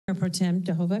Pro Tem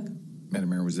Duhovic. Madam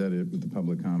Mayor, was that it with the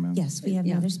public comment? Yes, we have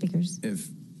no other speakers. If,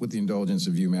 with the indulgence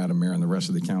of you, Madam Mayor, and the rest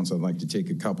of the council, I'd like to take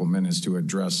a couple minutes to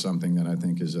address something that I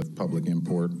think is of public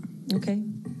import. Okay.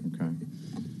 Okay.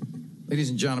 Ladies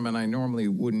and gentlemen, I normally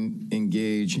wouldn't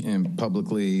engage in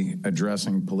publicly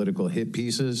addressing political hit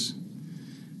pieces,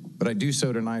 but I do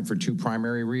so tonight for two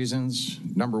primary reasons.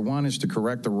 Number one is to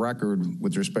correct the record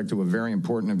with respect to a very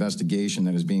important investigation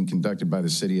that is being conducted by the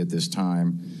city at this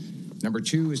time. Number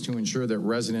two is to ensure that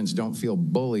residents don't feel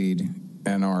bullied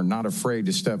and are not afraid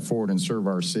to step forward and serve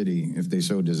our city if they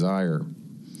so desire.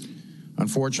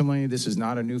 Unfortunately, this is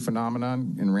not a new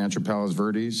phenomenon in Rancho Palos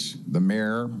Verdes. The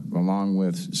mayor, along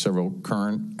with several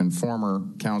current and former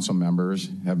council members,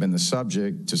 have been the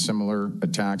subject to similar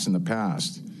attacks in the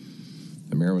past.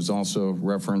 The mayor was also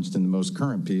referenced in the most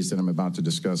current piece that I'm about to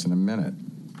discuss in a minute.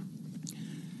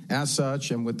 As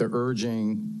such, and with the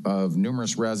urging of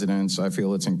numerous residents, I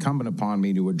feel it's incumbent upon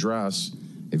me to address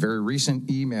a very recent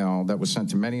email that was sent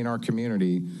to many in our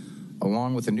community,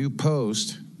 along with a new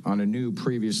post on a new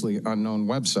previously unknown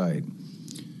website.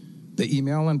 The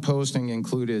email and posting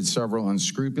included several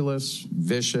unscrupulous,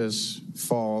 vicious,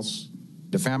 false,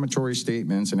 defamatory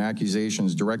statements and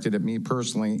accusations directed at me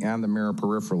personally and the mayor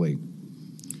peripherally.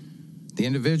 The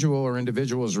individual or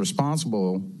individuals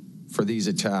responsible for these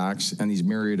attacks and these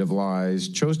myriad of lies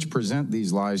chose to present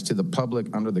these lies to the public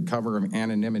under the cover of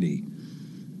anonymity.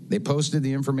 They posted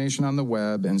the information on the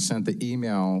web and sent the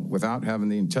email without having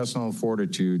the intestinal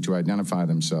fortitude to identify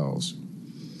themselves.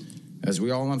 As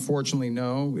we all unfortunately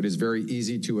know, it is very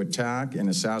easy to attack and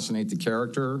assassinate the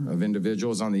character of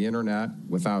individuals on the internet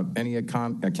without any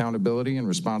accountability and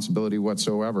responsibility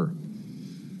whatsoever.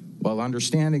 While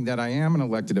understanding that I am an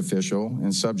elected official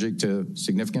and subject to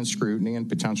significant scrutiny and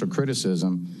potential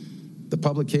criticism, the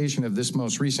publication of this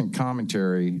most recent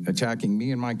commentary attacking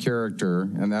me and my character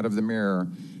and that of the mayor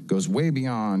goes way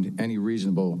beyond any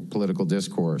reasonable political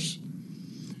discourse.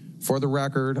 For the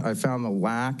record, I find the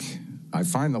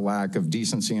lack of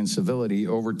decency and civility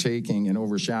overtaking and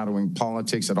overshadowing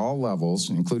politics at all levels,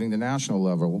 including the national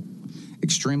level,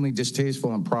 extremely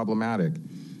distasteful and problematic.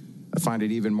 I find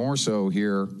it even more so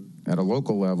here at a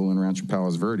local level in Rancho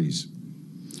Palos Verdes.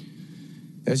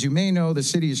 As you may know, the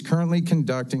city is currently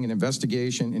conducting an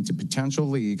investigation into potential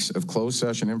leaks of closed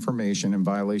session information in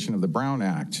violation of the Brown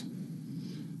Act.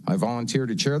 I volunteered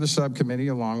to chair the subcommittee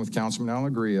along with Councilman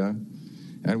Alegria,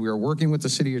 and we are working with the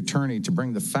city attorney to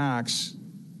bring the facts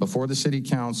before the city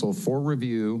council for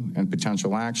review and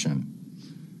potential action.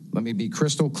 Let me be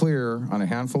crystal clear on a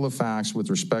handful of facts with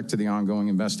respect to the ongoing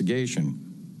investigation.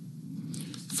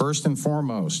 First and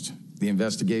foremost, the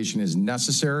investigation is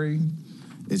necessary,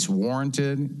 it's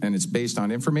warranted, and it's based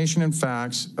on information and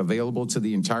facts available to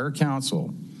the entire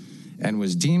council and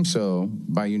was deemed so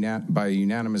by a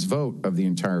unanimous vote of the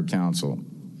entire council.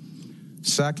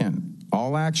 Second,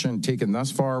 all action taken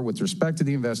thus far with respect to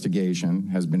the investigation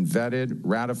has been vetted,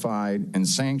 ratified, and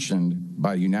sanctioned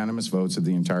by unanimous votes of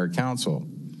the entire council.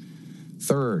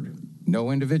 Third,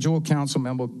 no individual council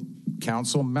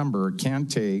member can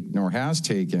take nor has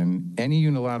taken any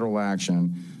unilateral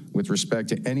action with respect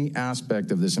to any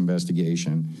aspect of this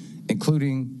investigation,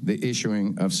 including the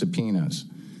issuing of subpoenas.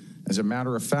 As a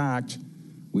matter of fact,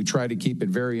 we try to keep it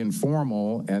very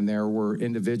informal, and there were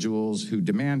individuals who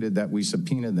demanded that we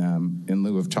subpoena them in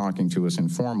lieu of talking to us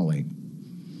informally.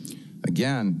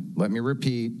 Again, let me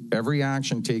repeat, every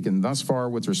action taken thus far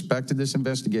with respect to this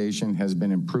investigation has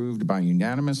been approved by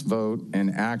unanimous vote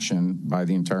and action by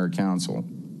the entire council.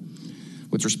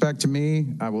 With respect to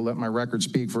me, I will let my record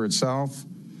speak for itself.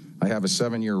 I have a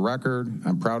 7-year record.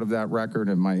 I'm proud of that record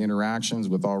and my interactions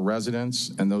with all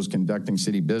residents and those conducting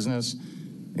city business,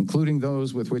 including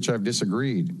those with which I've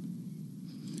disagreed.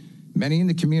 Many in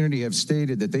the community have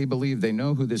stated that they believe they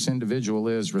know who this individual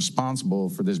is responsible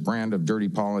for this brand of dirty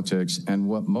politics and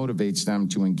what motivates them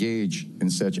to engage in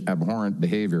such abhorrent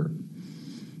behavior.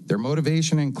 Their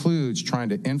motivation includes trying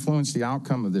to influence the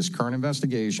outcome of this current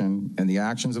investigation and the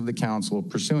actions of the council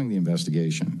pursuing the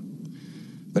investigation.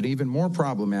 But even more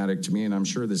problematic to me, and I'm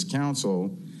sure this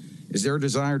council, is their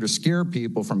desire to scare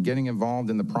people from getting involved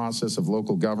in the process of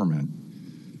local government.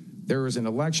 There is an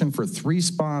election for 3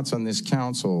 spots on this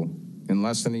council in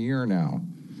less than a year now.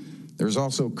 There's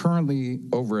also currently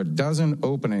over a dozen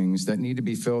openings that need to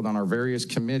be filled on our various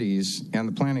committees and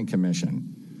the Planning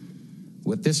Commission.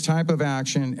 With this type of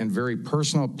action and very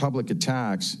personal public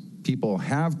attacks, people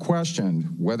have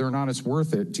questioned whether or not it's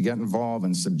worth it to get involved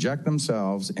and subject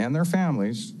themselves and their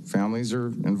families are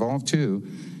involved too,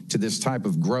 to this type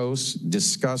of gross,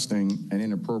 disgusting, and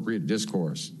inappropriate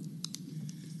discourse.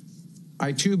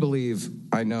 I too believe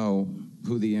I know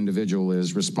who the individual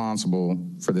is responsible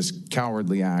for this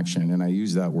cowardly action, and I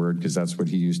use that word because that's what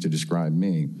he used to describe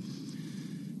me.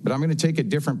 But I'm going to take a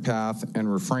different path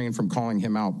and refrain from calling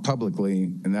him out publicly,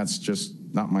 and that's just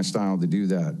not my style to do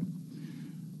that.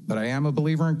 But I am a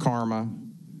believer in karma.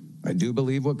 I do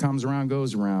believe what comes around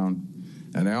goes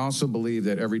around, and I also believe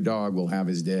that every dog will have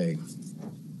his day.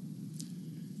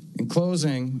 In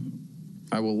closing,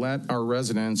 I will let our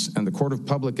residents and the court of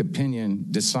public opinion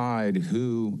decide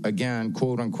who, again,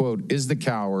 quote unquote, is the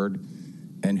coward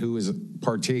and who is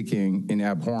partaking in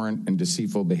abhorrent and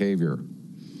deceitful behavior.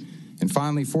 And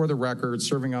finally, for the record,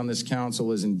 serving on this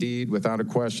council is indeed, without a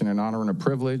question, an honor and a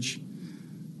privilege.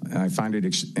 I find it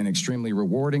an extremely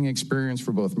rewarding experience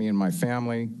for both me and my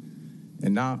family.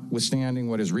 And notwithstanding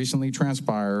what has recently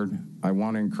transpired, I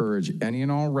want to encourage any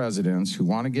and all residents who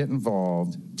want to get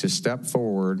involved to step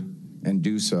forward and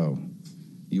do so.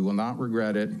 You will not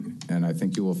regret it, and I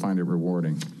think you will find it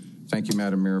rewarding. Thank you,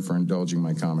 Madam Mayor, for indulging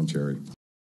my commentary.